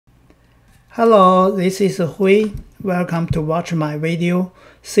Hello, this is Hui. Welcome to watch my video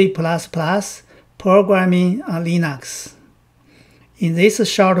C++ Programming on Linux. In this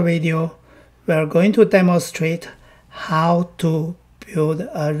short video, we are going to demonstrate how to build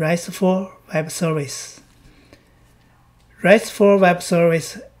a RESTful web service. RESTful web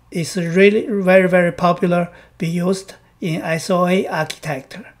service is really very popular, be used in SOA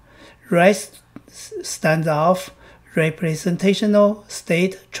architecture. REST stands for Representational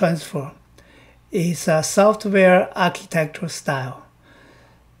State Transfer. Is a software architecture style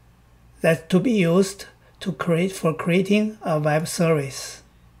that's to be used to creating a web service.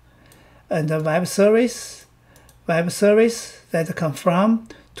 And the web service that conform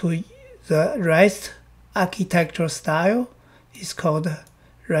to the REST architecture style is called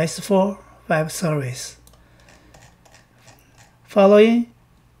RESTful Web Service. Following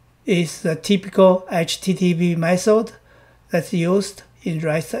is the typical HTTP method that's used in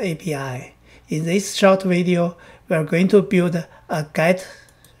REST API. In this short video, we are going to build a GET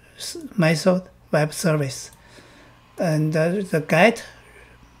method web service. And the GET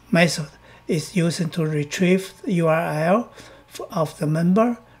method is used to retrieve the URL of the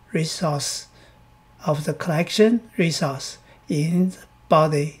member resource of the collection resource in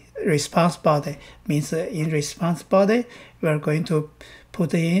body, response body. Means in response body, we are going to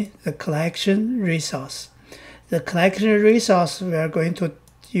put in the collection resource. The collection resource we are going to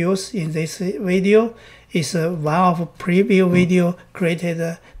use in this video is one of previous video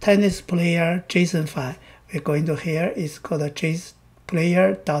created tennis player JSON file. We're going to here is called a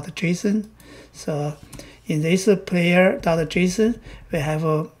player.json. So in this player.json, we have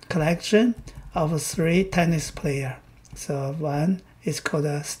a collection of 3 tennis players. So one is called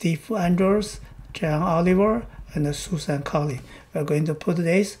Steve Andrews, John Oliver, and Susan Collins. We're going to put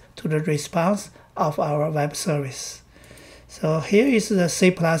this to the response of our web service. So here is the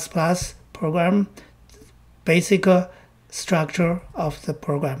C++ program basic structure of the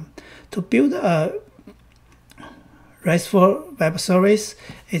program. To build a RESTful web service,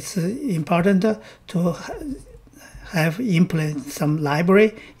 it's important to have implement some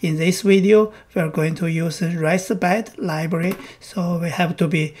library. In this video, we are going to use restbed library, so we have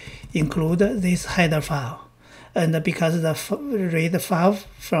to include this header file. And because the read file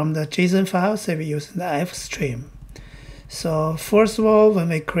from the JSON file, so we use the F stream. So first of all, when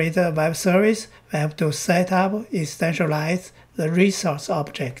we create a web service, we have to set up, initialize the resource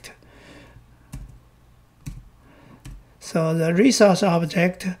object. So the resource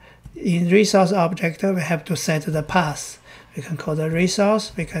object, in resource object, we have to set the path. We can call the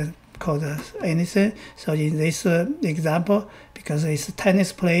resource, we can call the anything. So in this example, because it's a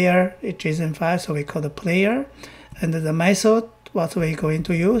tennis player, it's JSON file, so we call the player. And the method, what we're going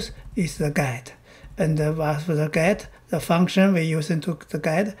to use is the get. And what the get, the function we use into the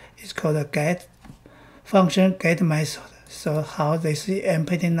get is called a get function get method. So how this is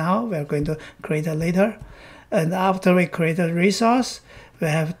empty now, we're going to create it later. And after we create a resource, we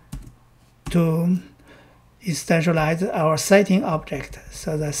have to initialize our setting object.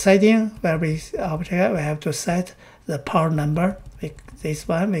 So the setting object, we have to set the port number. This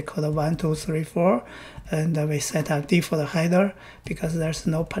one we call the 1, 2, 3, 4. And we set up default header because there's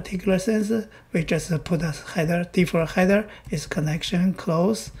no particular sense. We just put a header, default header is connection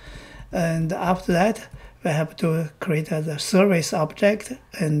close. And after that, we have to create the service object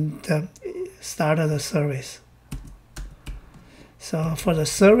and start the service. So for the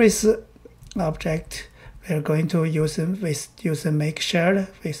service object, we are going to use make shared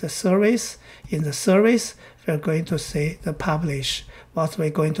with the service. In the service, we are going to say the publish. What we're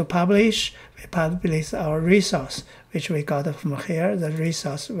going to publish, we publish our resource, which we got from here. The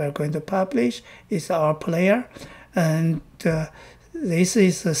resource we're going to publish is our player. And this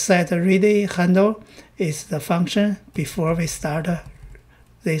is the set ready handle, is the function before we start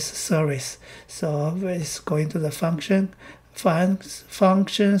this service. So it's going to the function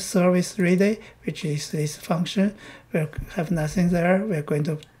service ready, which is this function. We have nothing there. We're going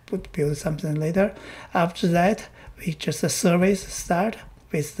to build something later. After that, we just service start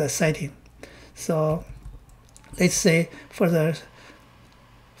with the setting. So let's say for the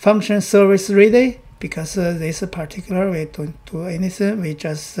function service ready, because this particular we don't do anything, we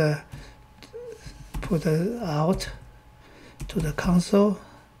just put out to the console,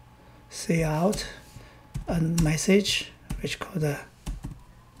 say out, and message, which called the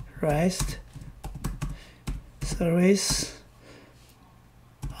REST service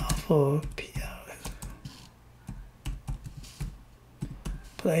for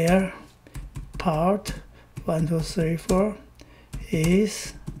player part 1, 2, 3, 4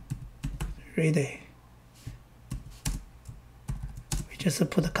 is ready, just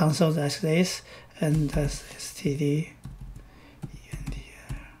put the console as this, and std.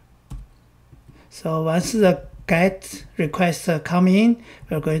 So once the GET request come in,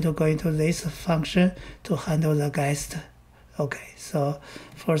 we're going to go into this function to handle the guest. Okay, so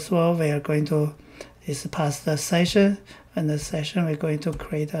first of all, we are going to pass the session, and the session we're going to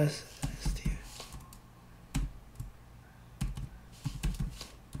create a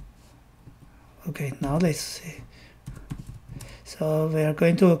okay, now let's see. So we are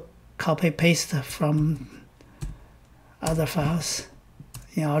going to copy paste from other files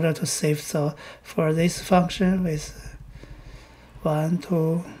in order to save. So for this function with 1,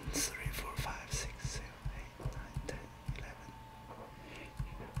 2, 3, 4, 5, 6, 7, 8, 9, 10,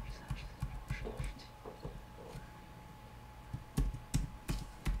 11.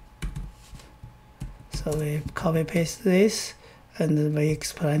 So we copy paste this, and we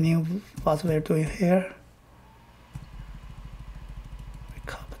explaining what we're doing here. We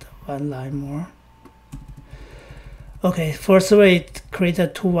copied one line more. Okay, first we create a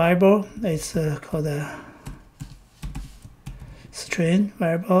two variable. It's called a string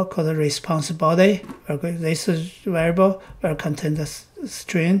variable called a response body. This variable will contain the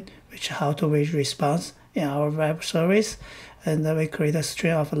string which how to read response in our web service, and then we create a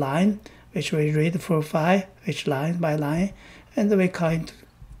string of line which we read for file, which line by line, and we create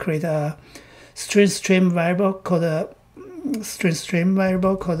a string variable called a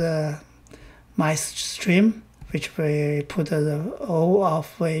my stream, which we put the O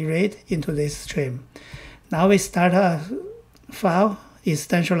of we read into this stream. Now we start a file,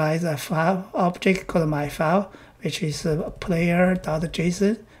 instantialize a file object called my file, which is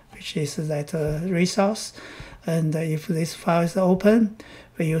player.json, which is that resource. And if this file is open,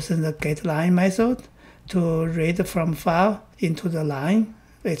 we're using the getLine method to read from file into the line,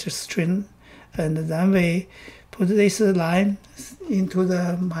 which is string, and then we put this line into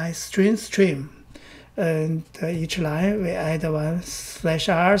the my string stream. And each line we add one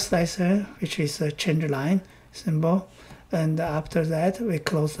 /r/n, which is a change line symbol, and after that we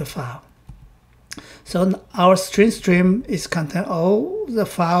close the file. So our string stream is contain all the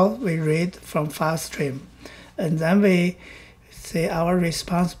file we read from file stream, and then we say our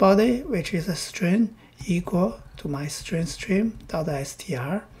response body, which is a string, equal to my string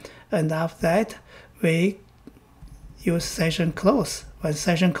stream.str, and after that we use session close. When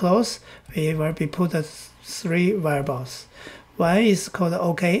session close, we will be put three variables. One is called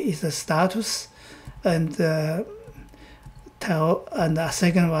OK, is the status, and the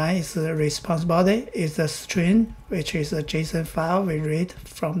second one is the response body, is the string, which is a JSON file we read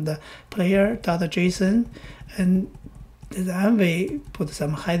from the player.json, and then we put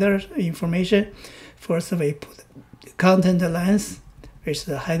some header information. First we put content length, which is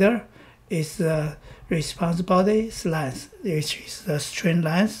the header, is the response body's length, which is the string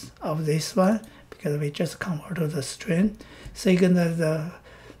length of this one, because we just convert to the string. Second, the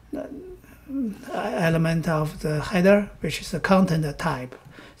element of the header, which is the content type.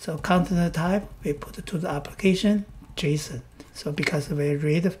 So content type we put to the application JSON. So because we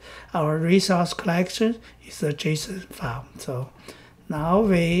read our resource collection is a JSON file. So now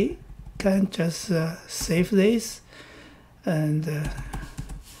we can just save this and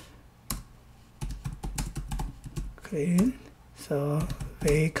clean. So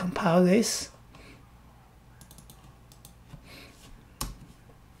we compile this,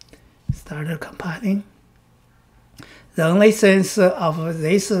 start compiling. The only sense of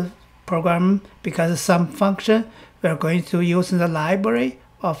this program, because some function we're going to use the library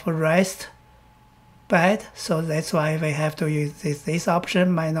of restbed, so that's why we have to use this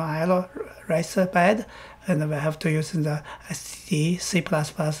option -l restbed, and we have to use the ST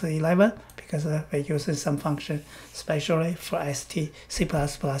C++11 because we're using some function especially for ST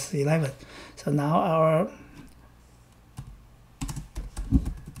C++11. So now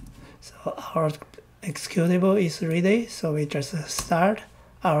our executable is ready, so we just start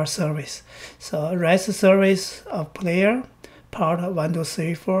our service. So REST service of player part 1, 2,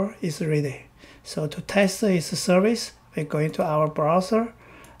 3, 4 is ready. So to test this service, we're going to our browser,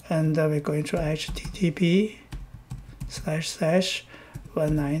 and we're going to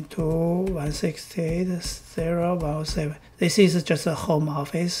http://192.168.0.107. This is just a home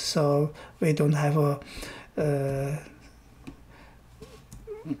office, so we don't have a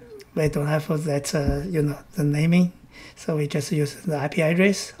that the naming. So we just use the IP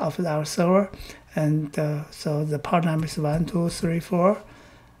address of our server, and so the part number is 1, 2, 3, 4,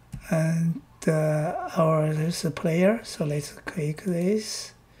 and this is player. So let's click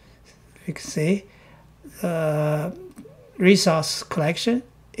this. You can see the resource collection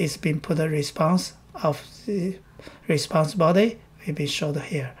is being put a response of the response body, will be shown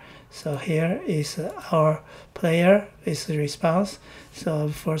here. So here is our player is the response. So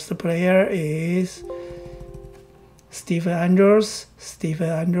first player is Stephen Andrews,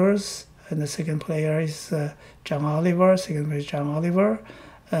 and the second player is John Oliver,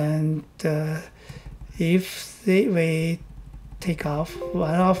 and if we take off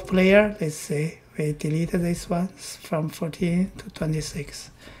one off player, let's say we delete this one from 14 to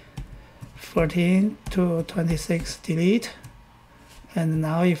 26. 14 to 26 delete. And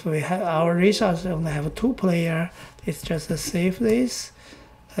now if we have our resource only have 2 players, let's just save this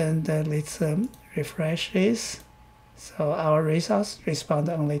and let's refresh this. So our resource respond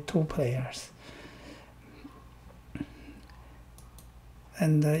only 2 players.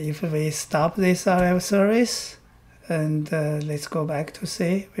 And if we stop this web service and let's go back to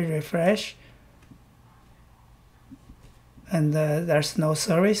C, we refresh, and there's no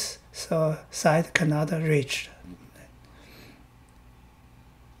service, so site cannot reach.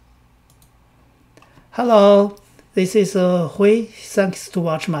 Hello, this is Hui. Thanks to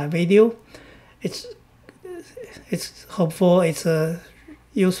watch my video. It's hopeful it's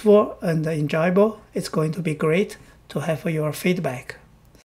useful and enjoyable. It's going to be great to have your feedback.